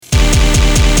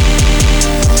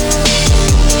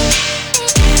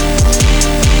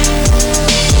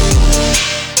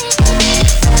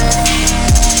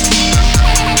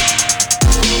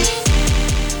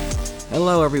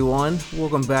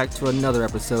Welcome back to another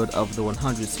episode of the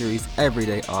 100 Series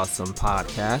Everyday Awesome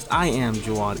podcast. I am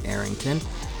Juwan Arrington,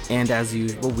 and as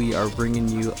usual, we are bringing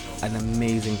you an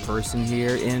amazing person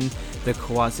here in the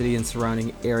Quad City and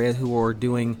surrounding area who are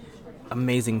doing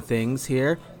amazing things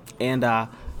here, and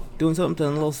doing something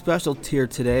a little special here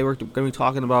today. We're going to be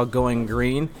talking about going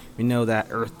green. We know that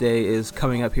Earth Day is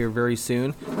coming up here very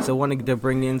soon, so I wanted to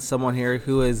bring in someone here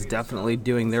who is definitely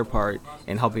doing their part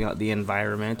in helping out the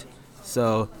environment.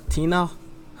 So, Tina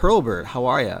Hurlbert, how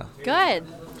are you? Good,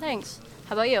 thanks.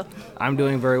 How about you? I'm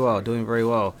doing very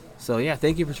well. So, yeah,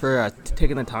 thank you for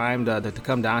taking the time to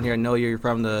come down here. I know you're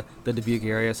from the Dubuque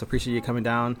area, so appreciate you coming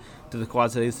down to the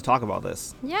Quad Cities to talk about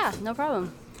this. Yeah, no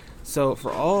problem. So,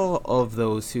 for all of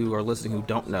those who are listening who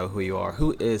don't know who you are,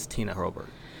 who is Tina Hurlbert?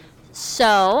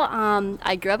 So,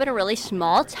 I grew up in a really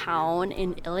small town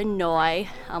in Illinois.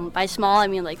 By small, I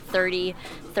mean like 30,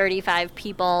 35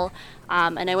 people.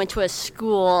 And I went to a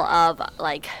school of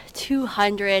like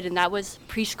 200, and that was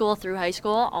preschool through high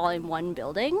school, all in one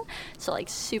building. So, like,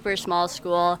 super small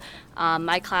school.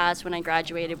 My class, when I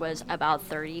graduated, was about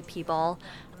 30 people.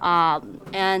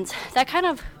 And that kind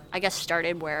of, I guess,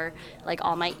 started where like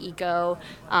all my eco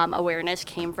awareness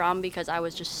came from, because I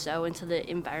was just so into the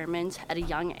environment at a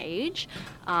young age.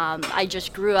 I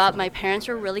just grew up, my parents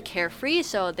were really carefree,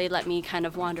 so they let me kind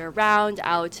of wander around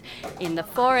out in the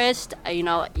forest.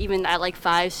 Even at like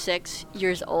 5, 6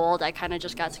 years old, I kind of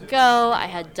just got to go. I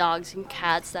had dogs and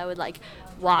cats that would like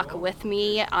walk with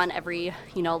me on every,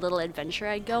 little adventure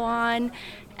I'd go on.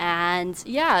 And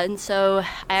so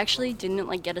I actually didn't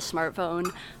like get a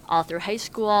smartphone all through high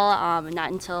school.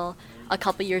 Not until a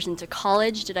couple years into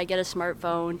college did I get a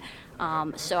smartphone.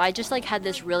 So I just like had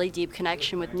this really deep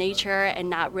connection with nature, and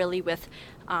not really with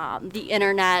the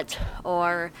internet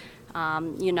or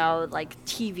like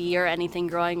TV or anything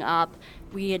growing up.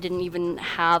 We didn't even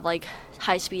have like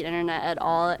high-speed internet at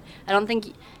all. I don't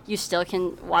think you still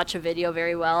can watch a video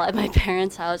very well at my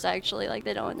parents' house, actually. Like,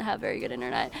 they don't have very good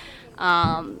internet.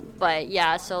 But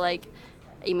yeah, so like,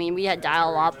 I mean, we had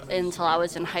dial-up until I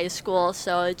was in high school,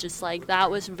 so it just like,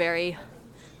 that was very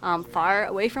far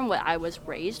away from what I was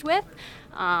raised with.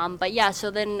 But yeah, so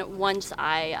then once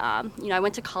I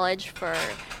went to college for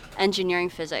engineering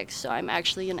physics, so I'm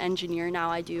actually an engineer now.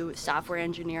 I do software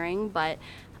engineering, but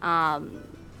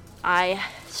I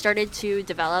started to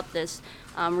develop this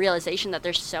realization that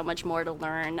there's so much more to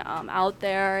learn out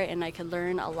there, and I could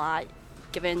learn a lot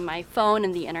given my phone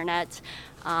and the internet,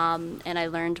 and I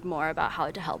learned more about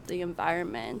how to help the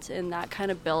environment, and that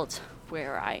kind of built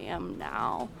where I am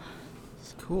now.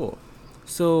 Cool.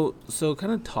 So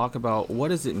kind of talk about, what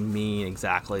does it mean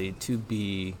exactly to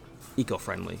be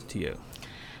eco-friendly to you?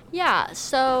 Yeah,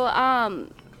 so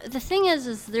the thing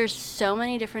is there's so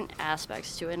many different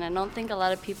aspects to it, and I don't think a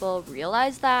lot of people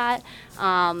realize that,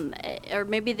 or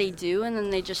maybe they do, and then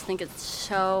they just think it's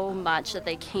so much that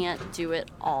they can't do it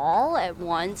all at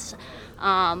once.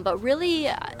 But really,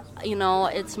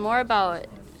 it's more about,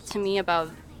 to me,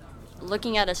 about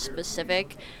looking at a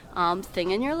specific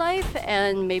thing in your life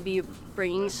and maybe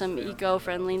bringing some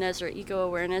eco-friendliness or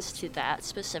eco-awareness to that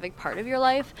specific part of your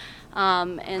life,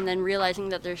 and then realizing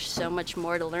that there's so much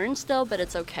more to learn still, but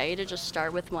it's okay to just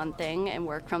start with one thing and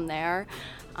work from there.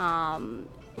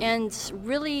 And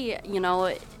really,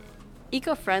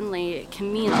 eco-friendly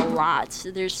can mean a lot.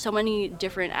 There's so many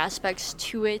different aspects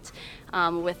to it,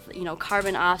 with,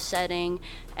 carbon offsetting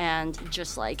and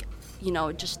just like,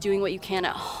 just doing what you can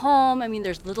at home. I mean,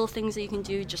 there's little things that you can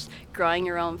do, just growing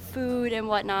your own food and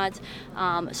whatnot.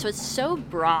 So it's so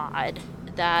broad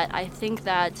that I think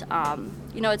that,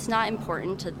 it's not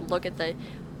important to look at the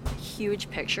huge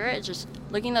picture. It's just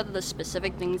looking at the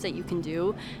specific things that you can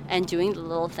do and doing the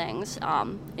little things,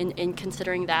 and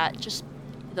considering that just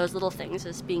those little things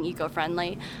as being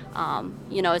eco-friendly.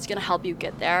 It's going to help you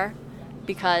get there.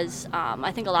 Because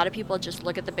I think a lot of people just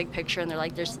look at the big picture and they're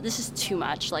like, this is too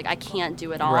much. Like, I can't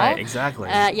do it all. Right, exactly.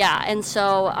 And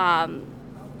so,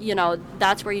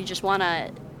 that's where you just want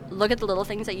to look at the little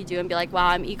things that you do and be like, wow,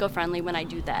 I'm eco-friendly when I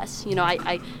do this.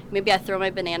 Maybe I throw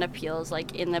my banana peels,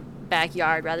 like, in the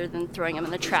backyard rather than throwing them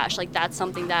in the trash. Like, that's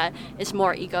something that is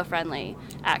more eco-friendly,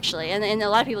 actually. And a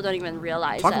lot of people don't even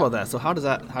realize Talk about that. So how does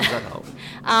that help?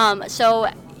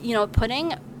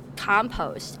 Putting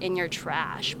compost in your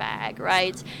trash bag,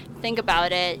 right? Think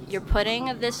about it. You're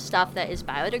putting this stuff that is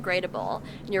biodegradable,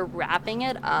 and you're wrapping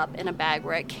it up in a bag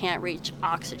where it can't reach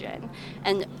oxygen.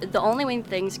 And the only way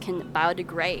things can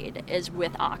biodegrade is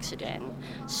with oxygen.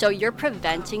 So you're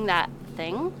preventing that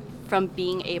thing from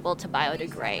being able to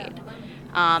biodegrade.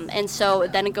 And so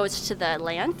then it goes to the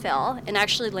landfill, and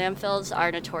actually landfills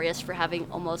are notorious for having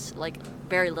almost like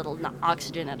very little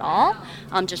oxygen at all,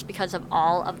 just because of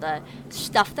all of the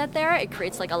stuff it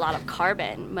creates like a lot of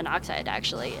carbon monoxide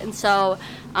actually. And so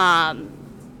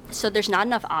so there's not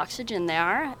enough oxygen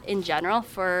there in general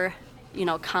for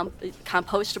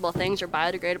compostable things or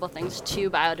biodegradable things to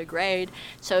biodegrade.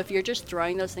 So if you're just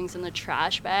throwing those things in the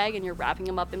trash bag and you're wrapping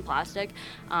them up in plastic,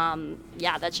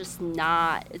 that's just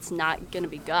it's not going to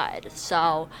be good.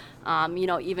 So,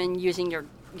 even using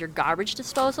your garbage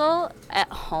disposal at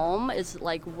home is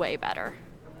like way better.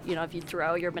 If you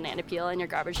throw your banana peel in your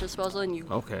garbage disposal and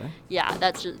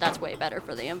that's way better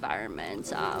for the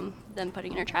environment than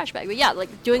putting it in a trash bag. But yeah,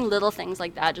 like doing little things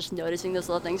like that, just noticing those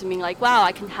little things and being like, wow,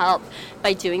 I can help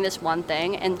by doing this one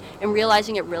thing, and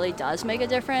realizing it really does make a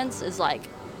difference is like,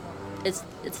 it's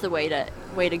the way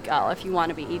to go if you want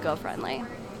to be eco-friendly.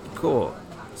 Cool.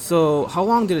 So how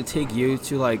long did it take you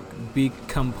to like be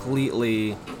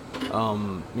completely,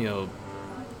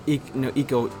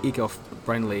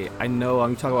 eco-friendly? I know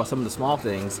I'm talking about some of the small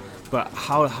things, but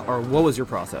what was your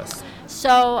process?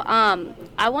 So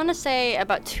I want to say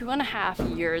about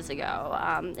 2.5 years ago,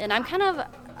 and I'm kind of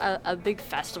a big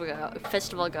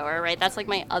festival goer, right? That's like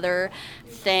my other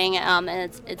thing, and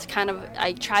it's kind of,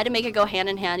 I try to make it go hand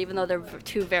in hand, even though they're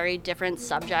two very different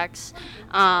subjects.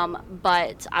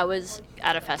 But I was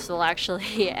at a festival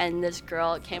actually, and this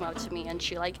girl came up to me and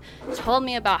she like told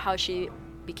me about how she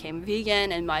became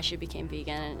vegan and why she became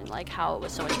vegan and like how it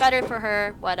was so much better for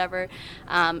her, whatever.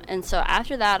 And so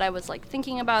after that, I was like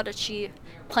thinking about it. She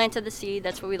planted the seed.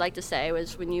 That's what we like to say,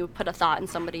 was when you put a thought in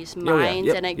somebody's mind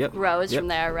and it grows from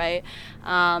there, right?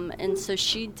 And so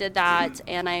she did that,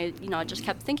 and I, just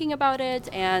kept thinking about it,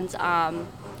 and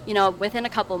within a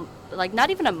couple, like not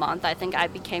even a month, I think I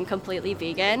became completely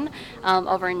vegan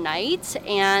overnight,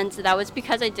 and that was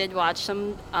because I did watch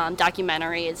some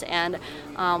documentaries, and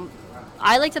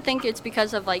I like to think it's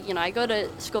because of like, I go to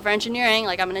school for engineering,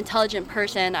 like I'm an intelligent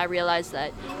person. I realized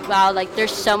that, wow, like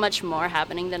there's so much more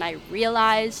happening than I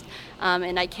realized.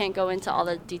 And I can't go into all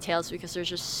the details because there's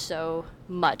just so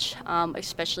much,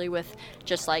 especially with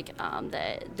just like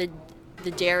the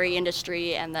dairy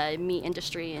industry and the meat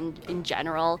industry in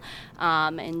general,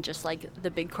 and just like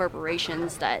the big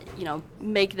corporations that,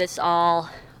 make this all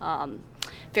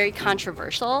very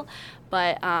controversial.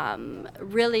 But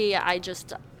really, I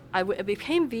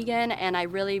became vegan, and I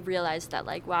really realized that,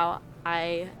 like, wow,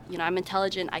 I'm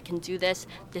intelligent, I can do this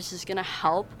is going to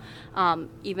help,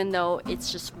 even though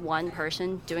it's just one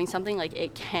person doing something, like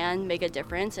it can make a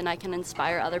difference, and I can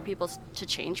inspire other people to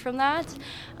change from that.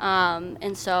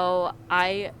 And so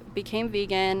I became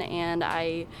vegan, and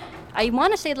I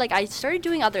want to say, like, I started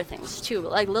doing other things too,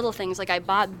 like little things, like I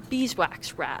bought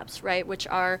beeswax wraps, right, which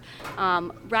are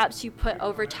wraps you put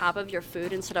over top of your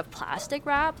food instead of plastic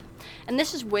wrap. And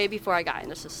this is way before I got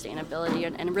into sustainability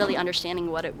and really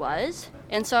understanding what it was.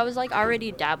 And so I was like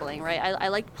already dabbling, right? I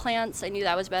liked plants. I knew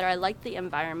that was better. I liked the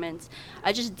environment.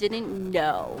 I just didn't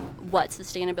know what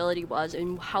sustainability was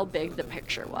and how big the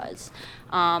picture was.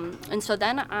 And so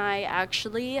then I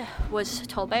actually was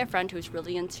told by a friend who's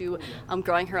really into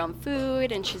growing her own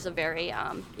food, and she's a very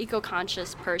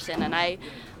eco-conscious person. And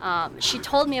she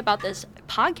told me about this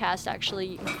podcast,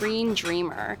 actually, Green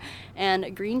Dreamer.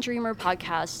 And Green Dreamer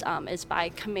podcast is by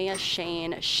Kamea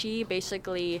Shane. She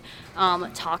basically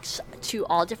talks to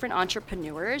all different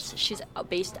entrepreneurs. She's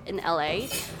based in LA,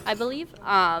 I believe.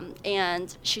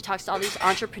 And she talks to all these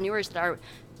entrepreneurs that are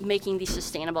making these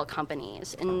sustainable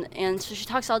companies, and so she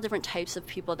talks to all different types of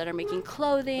people that are making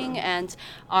clothing and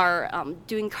are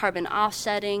doing carbon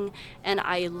offsetting. And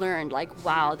I learned, like,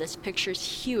 wow, this picture's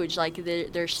huge. Like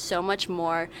there's so much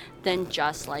more than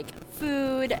just like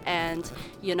food and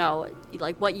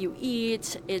like what you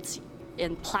eat. It's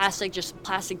in plastic, just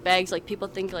plastic bags. Like people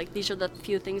think like these are the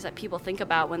few things that people think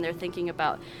about when they're thinking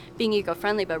about being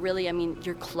eco-friendly, but really, I mean,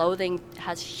 your clothing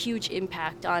has huge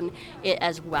impact on it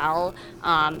as well.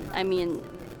 I mean,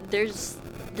 there's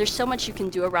so much you can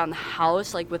do around the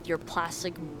house, like with your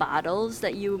plastic bottles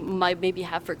that you might maybe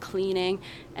have for cleaning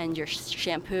and your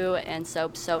shampoo and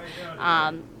soap. So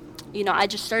I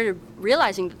just started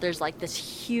realizing that there's like this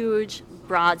huge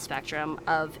broad spectrum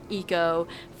of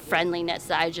eco-friendliness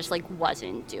that I just like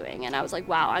wasn't doing. And I was like,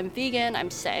 wow, I'm vegan.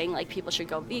 I'm saying like people should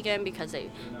go vegan because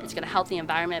it's going to help the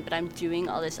environment, but I'm doing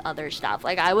all this other stuff.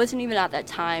 Like I wasn't even at that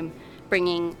time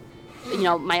bringing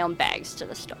my own bags to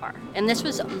the store. And this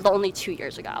was only 2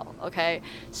 years ago, okay?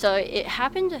 So it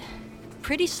happened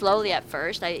pretty slowly at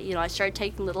first. I started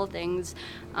taking little things.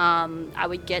 I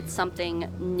would get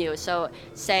something new. So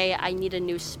say I need a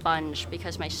new sponge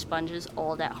because my sponge is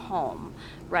old at home,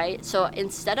 right? So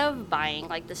instead of buying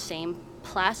like the same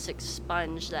plastic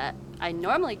sponge that I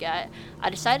normally get,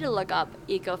 I decided to look up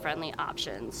eco-friendly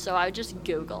options. So I would just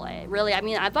Google it. Really, I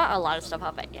mean, I bought a lot of stuff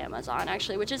off of Amazon,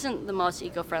 actually, which isn't the most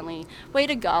eco-friendly way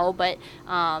to go, but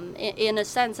in a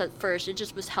sense, at first, it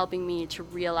just was helping me to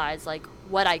realize, like,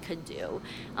 what I could do.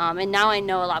 And now I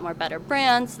know a lot more better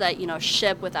brands that,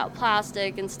 ship without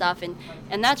plastic and stuff,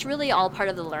 and that's really all part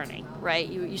of the learning, right?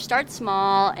 You start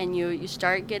small, and you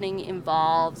start getting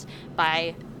involved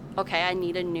by, okay, I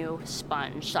need a new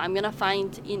sponge. So I'm going to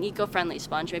find an eco-friendly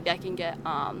sponge. Maybe I can get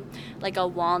like a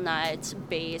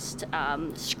walnut-based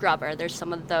scrubber. There's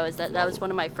some of those. That was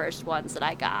one of my first ones that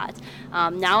I got.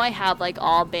 Now I have like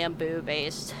all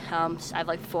bamboo-based. I have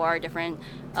like 4 different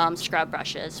scrub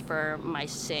brushes for my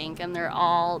sink, and they're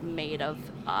all made of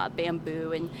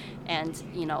bamboo and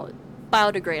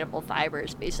biodegradable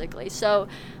fibers, basically. So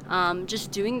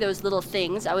just doing those little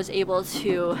things, I was able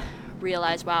to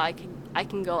realize, wow, I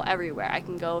can go everywhere. I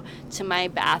can go to my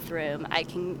bathroom. I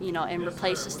can, and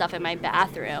replace the stuff in my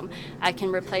bathroom. I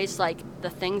can replace like the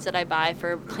things that I buy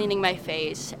for cleaning my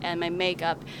face and my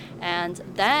makeup. And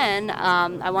then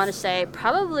I want to say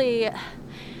probably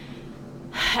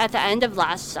at the end of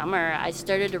last summer, I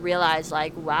started to realize,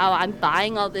 like, wow, I'm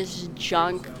buying all this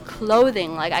junk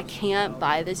clothing. Like, I can't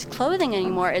buy this clothing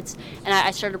anymore. And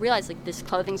I started to realize, like, this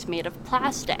clothing's made of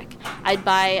plastic.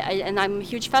 And I'm a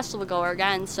huge festival goer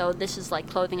again, so this is like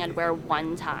clothing I'd wear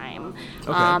one time.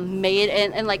 Okay. Made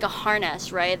in like a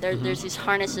harness, right? There's these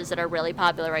harnesses that are really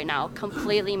popular right now,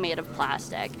 completely made of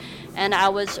plastic. And I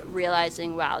was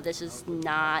realizing, wow,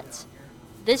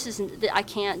 I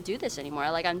can't do this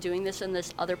anymore. Like, I'm doing this in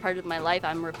this other part of my life.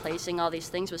 I'm replacing all these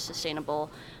things with sustainable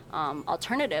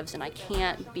alternatives, and I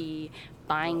can't be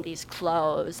buying these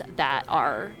clothes that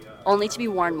are only to be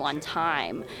worn one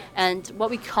time. And what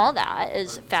we call that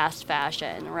is fast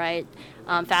fashion, right?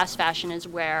 Fast fashion is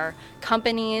where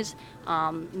companies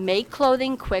make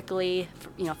clothing quickly,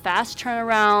 fast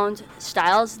turnaround,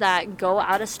 styles that go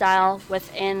out of style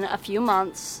within a few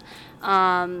months.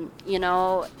 And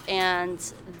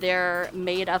they're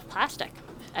made of plastic.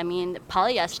 I mean,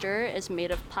 polyester is made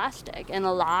of plastic, and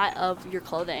a lot of your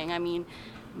clothing, I mean,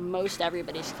 most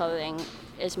everybody's clothing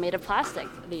is made of plastic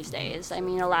these days. I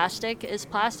mean, elastic is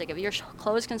plastic. If your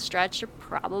clothes can stretch, you're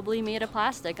probably made of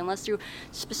plastic, unless you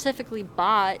specifically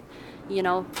bought,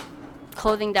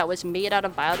 clothing that was made out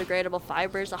of biodegradable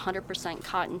fibers. 100%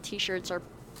 cotton t-shirts are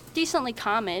decently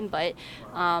common, but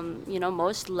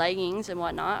most leggings and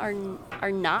whatnot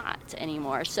are not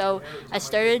anymore. So I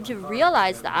started to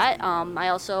realize that. I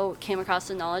also came across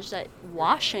the knowledge that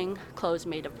washing clothes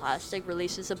made of plastic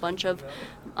releases a bunch of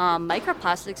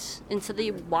microplastics into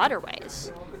the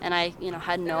waterways, and I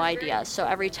had no idea. So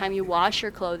every time you wash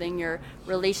your clothing, you're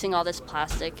releasing all this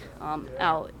plastic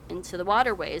out into the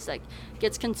waterways that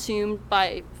gets consumed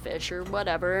by fish or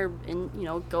whatever,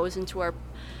 and goes into our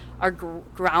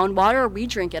groundwater, we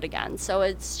drink it again. So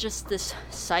it's just this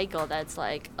cycle that's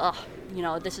like,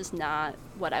 this is not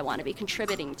what I want to be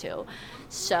contributing to.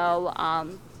 So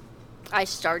I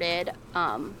started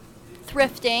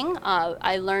thrifting.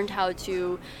 I learned how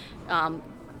to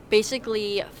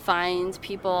basically find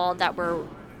people that were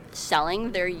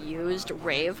selling their used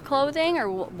rave clothing or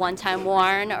one-time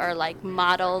worn, or like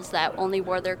models that only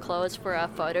wore their clothes for a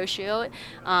photo shoot.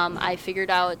 I figured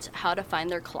out how to find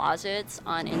their closets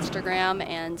on Instagram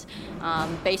and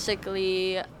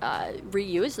basically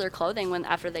reuse their clothing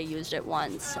after they used it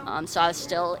once. So I was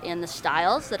still in the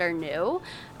styles that are new,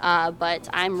 but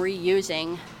I'm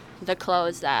reusing the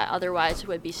clothes that otherwise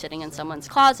would be sitting in someone's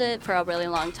closet for a really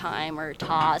long time or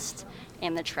tossed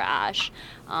in the trash.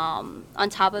 On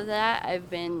top of that, I've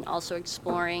been also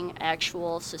exploring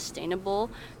actual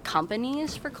sustainable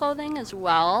companies for clothing as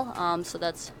well. So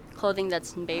that's clothing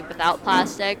that's made without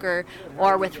plastic or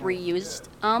with reused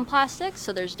plastics.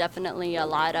 So there's definitely a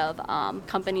lot of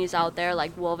companies out there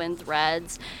like Woven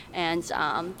Threads and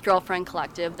Girlfriend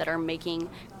Collective that are making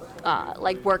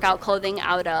like workout clothing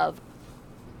out of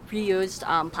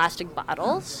reused plastic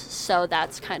bottles. So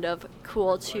that's kind of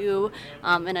cool too,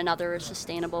 in another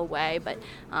sustainable way. But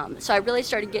so I really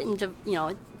started getting to,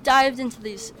 dived into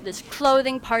this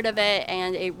clothing part of it,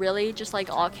 and it really just like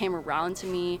all came around to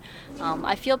me.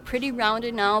 I feel pretty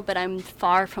rounded now, but I'm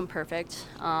far from perfect.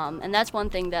 And that's one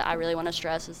thing that I really want to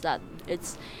stress, is that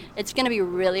it's going to be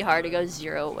really hard to go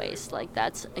zero waste. Like,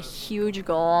 that's a huge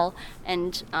goal,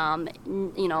 and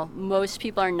most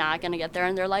people are not going to get there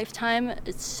in their lifetime.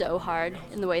 It's so hard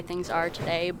in the way things are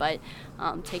today, but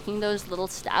taking those little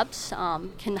steps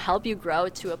can help you grow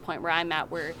to a point where I'm at,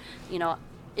 where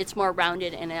it's more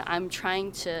rounded, and I'm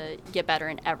trying to get better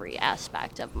in every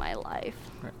aspect of my life.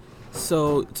 Right.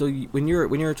 So when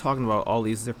you're talking about all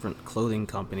these different clothing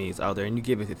companies out there, and you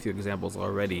gave a few examples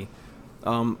already,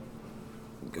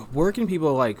 where can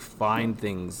people like find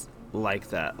things like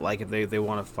that? Like if they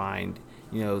want to find,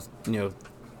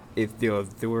 if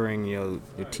they're wearing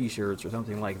t-shirts or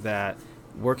something like that,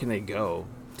 where can they go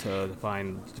to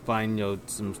find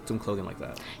some clothing like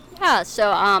that? Yeah, so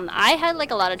I had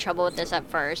like a lot of trouble with this at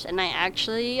first, and I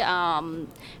actually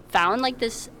found like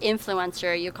this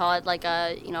influencer, you call it like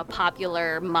a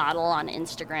popular model on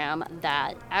Instagram,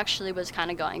 that actually was kind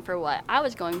of going for what I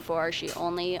was going for. She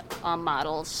only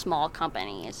models small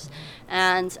companies,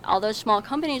 and although small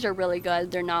companies are really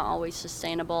good, they're not always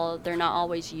sustainable. They're not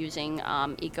always using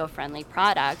eco-friendly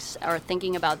products or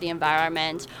thinking about the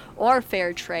environment or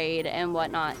fair trade and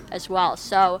whatnot as well.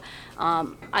 So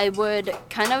I would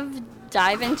kind of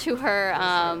dive into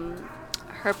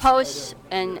her posts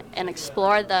and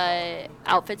explore the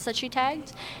outfits that she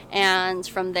tagged, and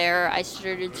from there I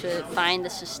started to find the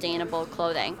sustainable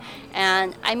clothing.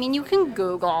 And I mean, you can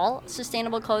Google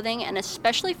sustainable clothing, and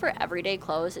especially for everyday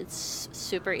clothes, it's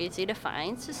super easy to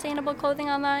find sustainable clothing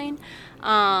online,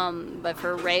 but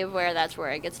for rave wear, that's where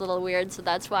it gets a little weird. So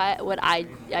that's why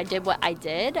I did what I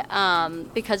did,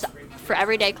 because for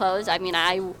everyday clothes, I mean,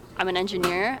 I'm an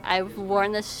engineer. I've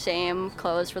worn the same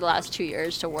clothes for the last 2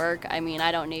 years to work. I mean,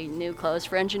 I don't need new clothes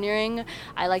for engineering.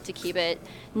 I like to keep it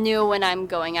new when I'm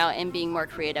going out and being more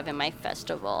creative in my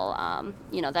festival.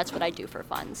 That's what I do for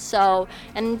fun. So,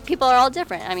 and people are all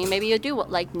different. I mean, maybe you do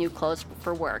like new clothes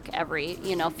for work every,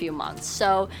 few months.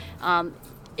 So,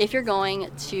 if you're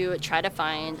going to try to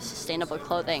find sustainable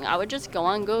clothing, I would just go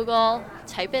on Google,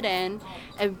 type it in,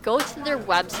 and go to their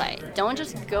website. Don't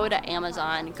just go to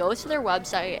Amazon. Go to their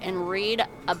website and read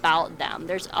about them.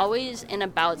 There's always an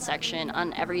about section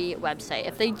on every website.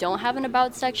 If they don't have an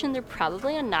about section, they're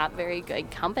probably a not very good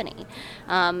company.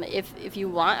 If you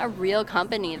want a real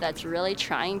company that's really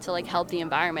trying to help the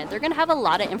environment, they're going to have a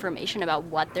lot of information about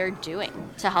what they're doing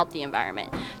to help the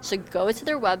environment. So go to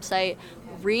their website,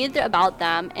 read about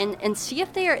them, and see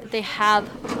if they have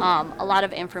a lot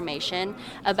of information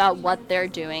about what they're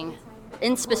doing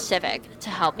in specific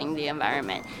to helping the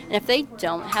environment. And if they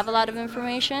don't have a lot of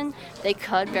information, they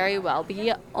could very well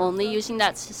be only using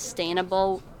that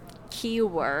sustainable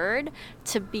keyword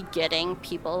to be getting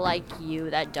people like you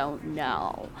that don't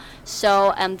know.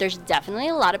 So there's definitely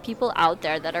a lot of people out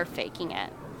there that are faking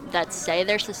it, that say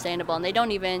they're sustainable, and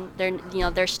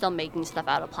they're still making stuff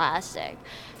out of plastic.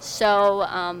 So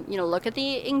look at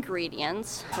the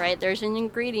ingredients, right? There's an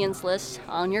ingredients list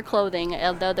on your clothing,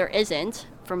 although there isn't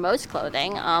for most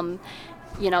clothing.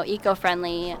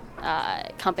 Eco-friendly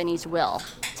companies will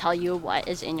tell you what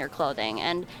is in your clothing,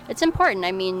 and it's important.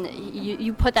 I mean,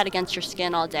 you put that against your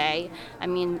skin all day. I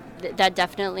mean, that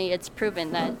definitely, it's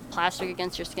proven that plastic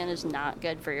against your skin is not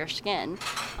good for your skin,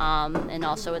 and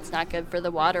also it's not good for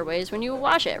the waterways when you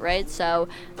wash it, right? So,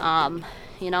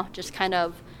 just kind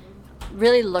of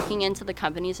really looking into the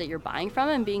companies that you're buying from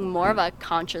and being more of a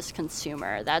conscious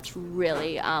consumer. That's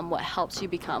really what helps you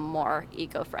become more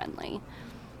eco-friendly.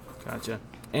 Gotcha.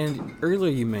 And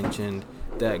earlier you mentioned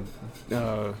that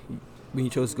when you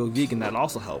chose to go vegan, that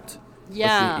also helped.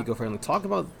 Yeah. With being eco-friendly. Talk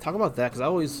about that, because I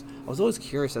was always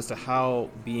curious as to how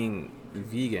being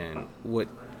vegan would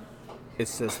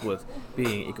assist with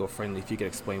being eco-friendly. If you could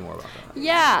explain more about that.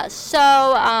 Yeah. So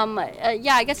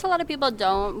I guess a lot of people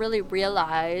don't really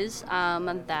realize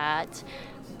that.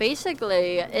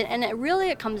 Basically,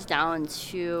 it comes down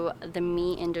to the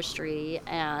meat industry,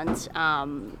 and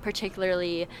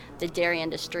particularly the dairy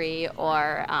industry,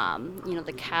 or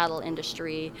the cattle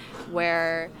industry,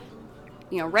 where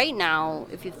right now,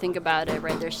 if you think about it,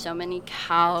 right, there's so many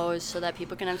cows so that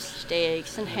people can have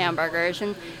steaks and hamburgers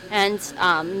and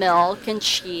milk and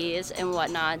cheese and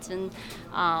whatnot, and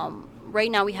right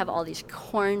now we have all these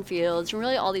cornfields, and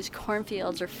really all these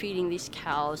cornfields are feeding these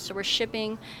cows. So we're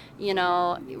shipping,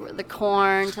 the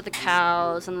corn to the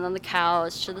cows, and then the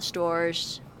cows to the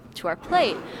stores to our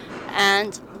plate.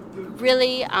 And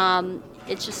really,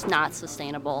 it's just not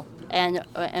sustainable.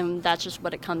 and that's just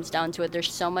what it comes down to. It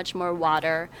there's so much more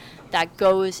water that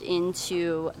goes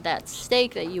into that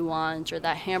steak that you want or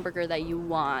that hamburger that you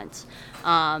want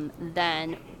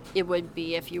than it would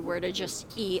be if you were to just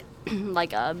eat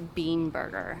like a bean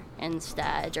burger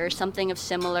instead, or something of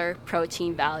similar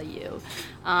protein value.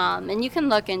 And you can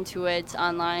look into it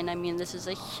online. I mean, this is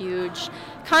a huge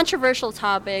controversial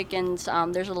topic, and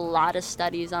there's a lot of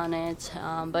studies on it.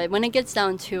 But when it gets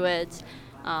down to it,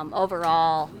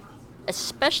 overall,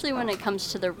 especially when it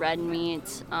comes to the red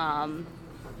meat,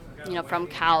 from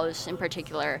cows in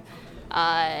particular,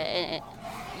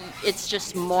 it's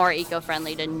just more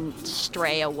eco-friendly to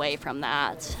stray away from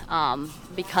that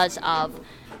because of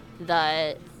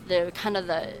the kind of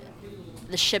the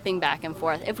shipping back and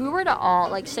forth. If we were to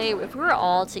all if we were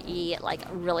all to eat like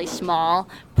really small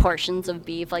portions of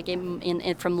beef, like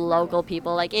in from local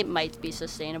people, like it might be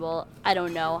sustainable. I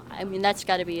don't know. I mean, that's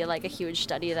got to be like a huge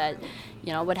study that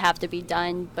would have to be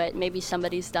done, but maybe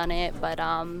somebody's done it. But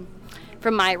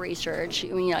from my research,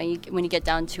 when you get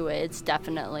down to it,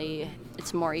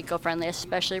 it's more eco-friendly,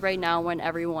 especially right now when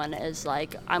everyone is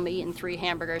like, I'm eating 3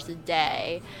 hamburgers a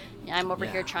day. I'm over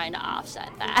here trying to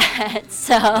offset that.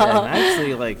 So and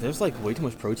actually, there's way too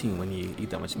much protein when you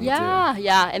eat that much meat too.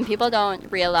 Yeah, and people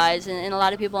don't realize, and a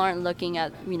lot of people aren't looking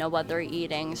at what they're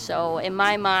eating. So in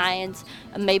my mind,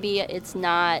 maybe it's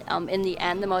not in the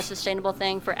end the most sustainable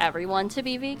thing for everyone to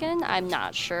be vegan. I'm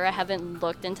not sure. I haven't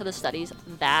looked into the studies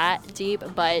that deep,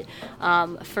 but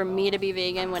for me to be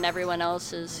vegan when everyone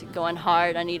else is going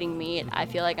hard on eating meat, I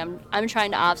feel like I'm trying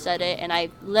to offset it, and I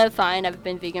live fine. I've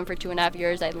been vegan for 2.5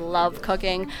 years. I love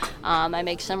cooking. I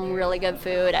make some really good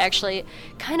food. I actually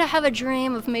kind of have a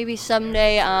dream of maybe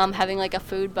someday having like a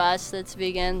food bus that's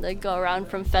vegan that go around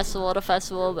from festival to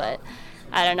festival, but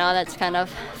I don't know, that's kind of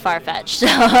far-fetched.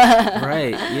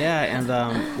 Right, yeah, and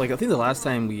I think the last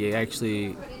time we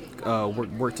actually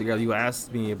worked together, you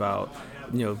asked me about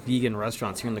vegan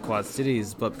restaurants here in the Quad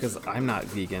Cities, but because I'm not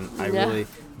vegan, I really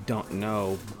don't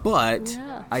know. But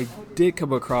I did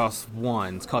come across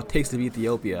one. It's called Taste of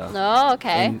Ethiopia. Oh,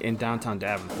 okay. In downtown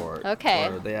Davenport.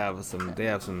 Okay. They have some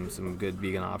good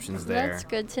vegan options there. That's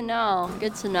good to know.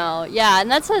 Good to know. Yeah,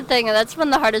 and that's the thing. That's one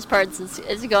of the hardest parts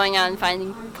is going out and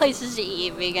finding places to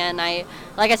eat vegan.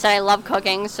 Like I said, I love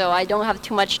cooking, so I don't have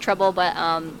too much trouble. But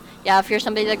if you're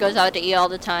somebody that goes out to eat all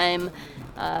the time,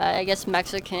 I guess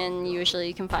Mexican, usually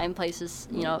you can find places,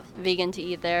 vegan to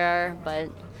eat there,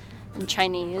 and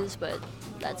Chinese, but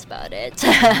that's about it.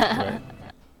 Right.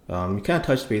 You kind of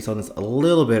touched base on this a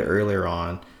little bit earlier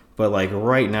on, but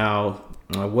right now,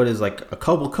 what is a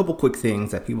couple quick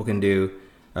things that people can do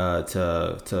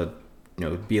to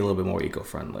be a little bit more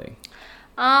eco-friendly?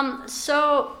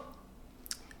 So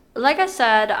like I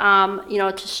said,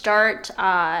 to start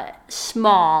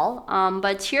small,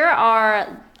 but here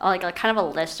are a kind of a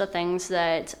list of things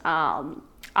that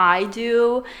I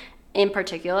do in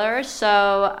particular.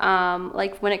 So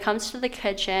when it comes to the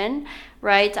kitchen,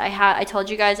 right, I told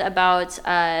you guys about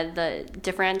the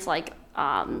different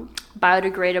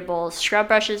biodegradable scrub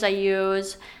brushes I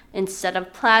use instead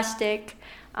of plastic.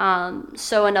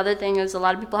 So another thing is a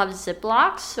lot of people have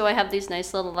Ziplocs. So I have these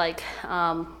nice little I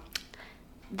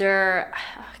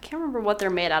can't remember what they're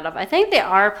made out of. I think they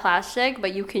are plastic,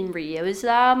 but you can reuse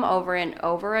them over and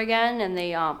over again, and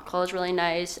they close really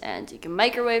nice, and you can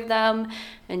microwave them,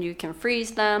 and you can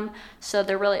freeze them. So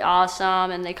they're really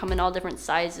awesome, and they come in all different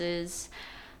sizes.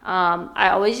 I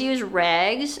always use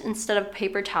rags instead of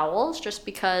paper towels, just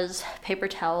because paper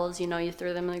towels, you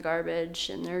throw them in the garbage,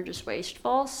 and they're just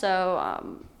wasteful.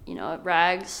 So,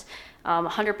 rags,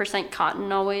 100%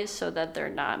 cotton always, so that they're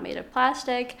not made of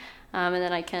plastic. And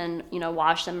then I can,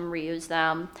 wash them and reuse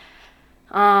them.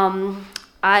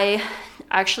 I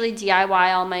actually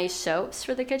DIY all my soaps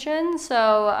for the kitchen.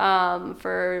 So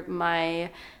for my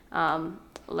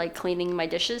cleaning my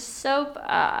dishes soap,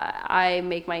 I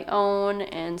make my own.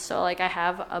 And so I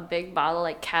have a big bottle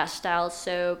cast style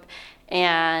soap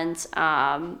and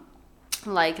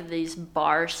these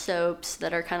bar soaps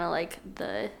that are kind of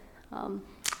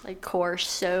the coarse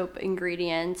soap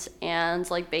ingredients and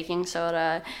baking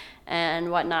soda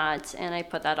and whatnot, and I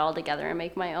put that all together and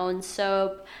make my own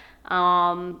soap.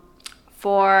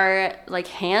 For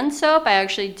hand soap, I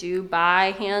actually do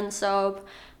buy hand soap,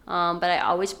 but I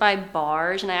always buy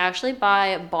bars, and I actually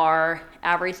buy bar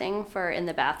everything for in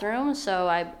the bathroom. So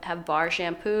I have bar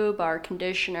shampoo, bar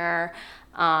conditioner,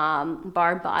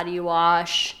 bar body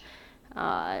wash.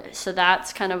 So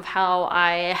that's kind of how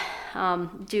I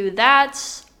do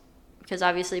that, because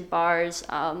obviously bars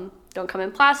don't come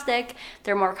in plastic.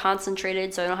 They're more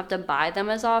concentrated, so I don't have to buy them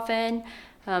as often.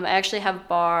 I actually have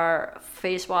bar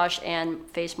face wash and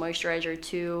face moisturizer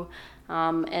too.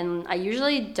 And I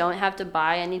usually don't have to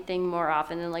buy anything more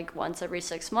often than like once every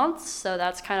 6 months. So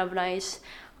that's kind of nice.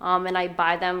 And I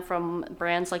buy them from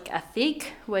brands like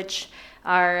Ethique, which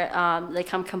are, they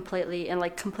come completely in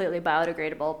like completely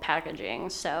biodegradable packaging.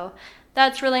 So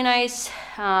that's really nice.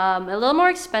 A little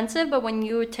more expensive, but when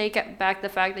you take it back the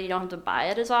fact that you don't have to buy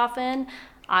it as often,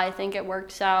 I think it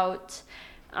works out.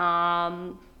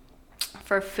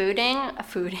 For food, I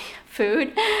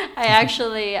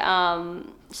actually,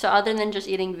 so other than just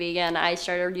eating vegan, I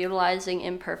started utilizing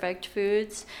Imperfect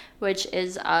Foods, which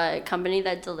is a company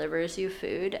that delivers you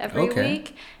food every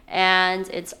week. And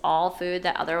it's all food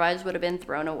that otherwise would have been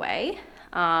thrown away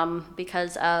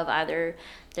because of either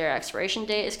their expiration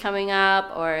date is coming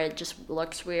up or it just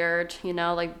looks weird, you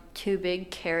know, like 2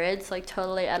 big carrots, like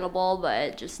totally edible,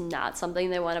 but just not something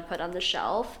they want to put on the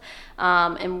shelf.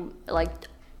 And like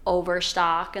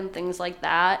overstock and things like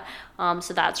that.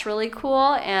 So that's really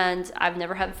cool. And I've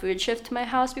never had food shipped to my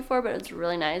house before, but it's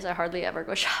really nice. I hardly ever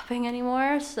go shopping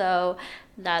anymore. So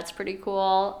that's pretty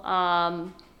cool.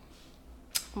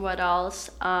 What else?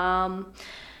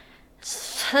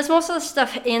 That's most of the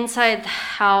stuff inside the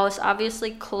house.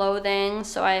 Obviously clothing,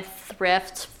 so I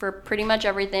thrift for pretty much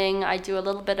everything. I do a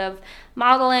little bit of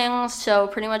modeling, so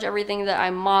pretty much everything that I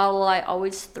model I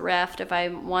always thrift. If I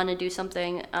want to do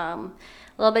something a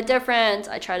little bit different,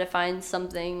 I try to find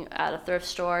something at a thrift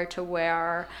store to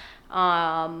wear.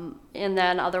 And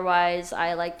then otherwise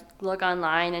I like look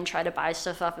online and try to buy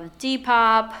stuff off of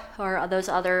Depop or those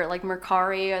other like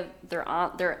Mercari, or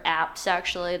their apps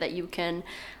actually that you can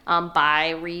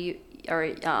buy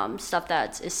stuff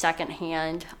that is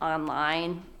secondhand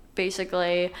online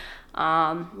basically.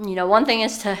 One thing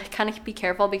is to kind of be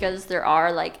careful because there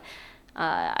are like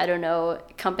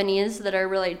companies that are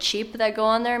really cheap that go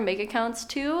on there and make accounts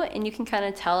too, and you can kind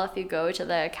of tell if you go to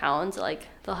the accounts, like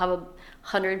they'll have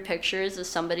 100 pictures of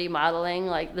somebody modeling,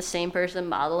 like the same person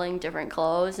modeling different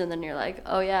clothes, and then you're like,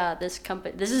 oh yeah, this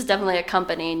is definitely a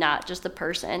company, not just a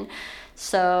person.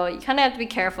 So you kind of have to be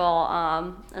careful,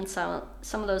 and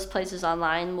some of those places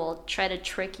online will try to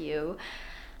trick you.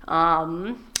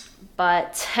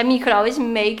 But I mean, you could always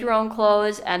make your own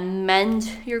clothes and mend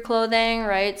your clothing,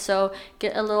 right? So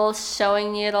get a little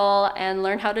sewing needle and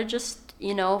learn how to just,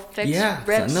 fix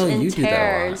rips and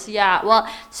tears. Yeah, well,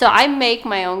 so I make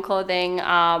my own clothing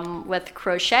with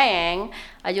crocheting.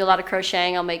 I do a lot of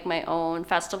crocheting. I'll make my own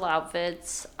festival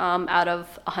outfits out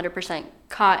of 100%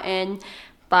 cotton.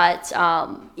 But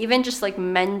even just like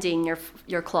mending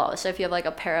your clothes. So if you have like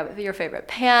a pair of your favorite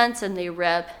pants and they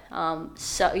rip,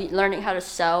 learning how to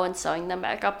sew and sewing them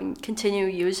back up and continue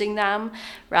using them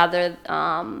rather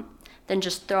than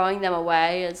just throwing them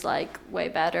away is like way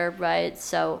better, right?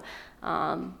 So,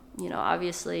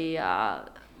 obviously,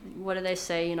 what do they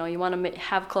say? You want to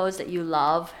have clothes that you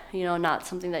love, not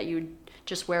something that you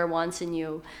just wear once and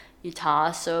you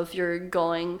toss. So if you're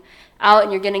going out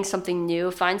and you're getting something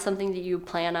new, find something that you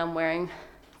plan on wearing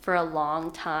for a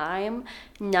long time,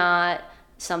 not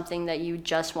something that you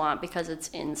just want because it's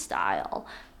in style.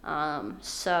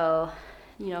 So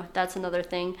that's another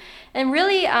thing. And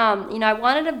really, I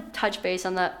wanted to touch base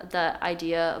on the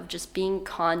idea of just being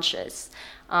conscious.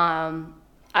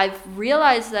 I've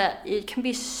realized that it can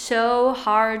be so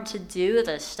hard to do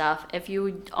this stuff if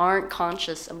you aren't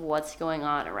conscious of what's going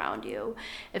on around you.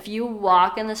 If you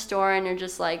walk in the store and you're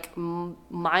just like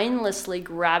mindlessly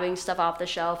grabbing stuff off the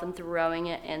shelf and throwing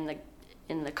it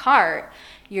in the cart,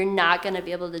 you're not going to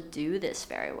be able to do this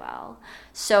very well.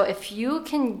 So if you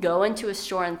can go into a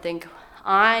store and think,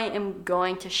 I am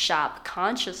going to shop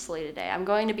consciously today. I'm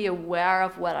going to be aware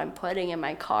of what I'm putting in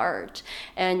my cart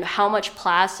and how much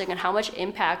plastic and how much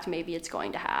impact maybe it's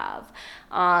going to have.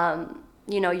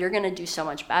 You're going to do so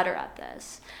much better at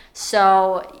this.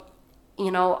 So,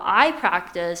 I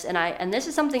practice, and this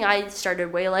is something I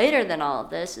started way later than all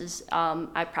of this, is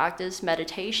I practice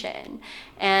meditation.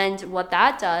 And what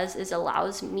that does is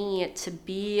allows me to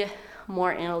be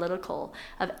more analytical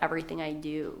of everything I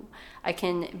do. I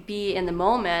can be in the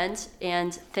moment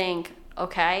and think,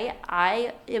 okay,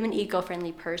 I am an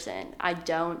eco-friendly person. I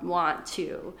don't want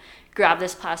to grab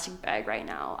this plastic bag right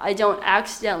now. I don't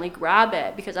accidentally grab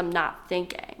it because I'm not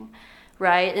thinking,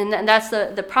 right? And that's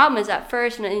the problem is at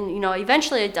first, and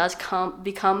eventually it does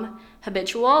become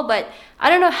habitual, but I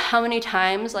don't know how many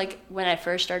times, like when I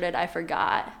first started, I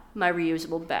forgot my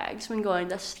reusable bags when going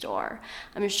to the store.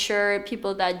 I'm sure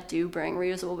people that do bring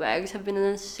reusable bags have been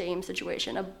in the same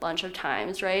situation a bunch of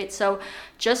times, right? So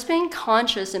just being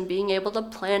conscious and being able to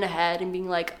plan ahead and being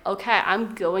like, okay,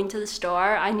 I'm going to the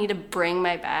store, I need to bring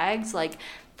my bags, like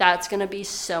that's gonna be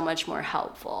so much more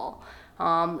helpful.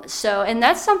 And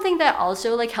that's something that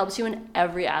also like helps you in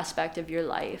every aspect of your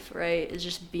life, right? Is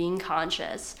just being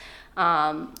conscious.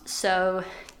 So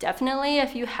definitely,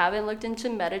 if you haven't looked into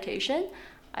meditation,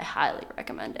 I highly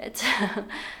recommend it.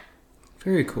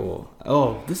 Very cool.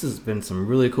 Oh, this has been some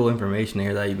really cool information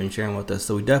here that you've been sharing with us.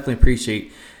 So we definitely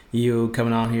appreciate you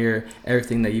coming on here,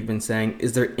 everything that you've been saying.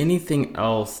 Is there anything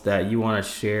else that you want to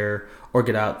share or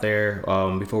get out there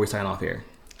before we sign off here?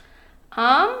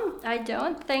 I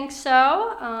don't think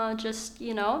so. Just,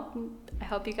 I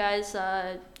hope you guys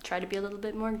try to be a little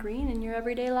bit more green in your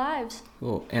everyday lives.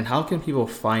 Cool. And how can people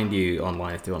find you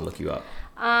online if they want to look you up?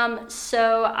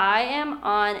 So I am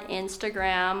on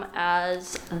Instagram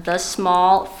as The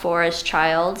Small Forest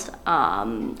Child,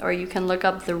 or you can look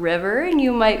up The River and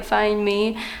you might find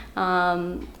me.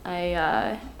 I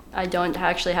don't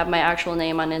actually have my actual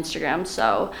name on Instagram,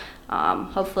 so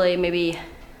hopefully maybe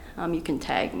you can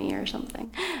tag me or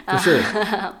something. For sure.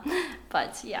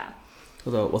 But yeah.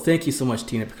 Well, thank you so much,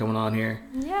 Tina, for coming on here.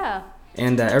 Yeah.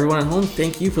 And everyone at home,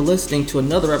 thank you for listening to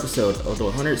another episode of the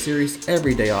 100 Series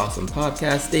Everyday Awesome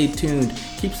podcast. Stay tuned,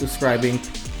 keep subscribing,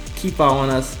 keep following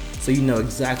us so you know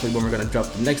exactly when we're going to drop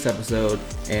the next episode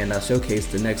and showcase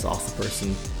the next awesome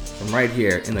person from right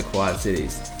here in the Quad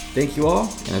Cities. Thank you all,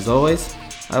 and as always,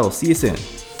 I will see you soon.